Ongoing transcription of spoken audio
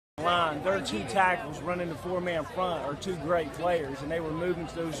line. Their two tackles running the four-man front are two great players, and they were moving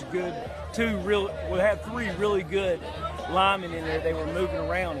to those good we had three really good linemen in there. They were moving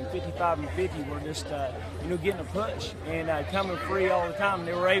around, and 55 and 50 were just getting a push and coming free all the time. And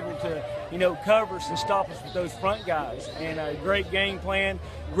they were able to cover us and stop us with those front guys. And a great game plan,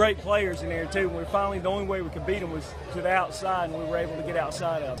 great players in there too. And the only way we could beat them was to the outside, and we were able to get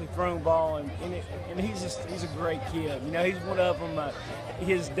outside of the thrown ball. And he's a great kid. He's one of them.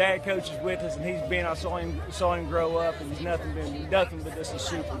 His dad coaches with us, and I saw him grow up, and he's nothing but just a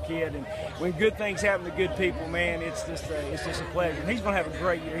super kid. And when good things happen to good people, man, it's just a pleasure. And he's going to have a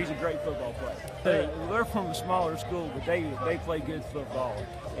great year. He's a great football player. They're from a smaller school, but they play good football,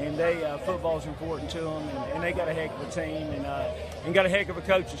 and football's important to them, and they got a heck of a team, and got a heck of a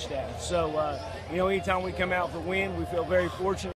coaching staff. So anytime we come out for a win, we feel very fortunate.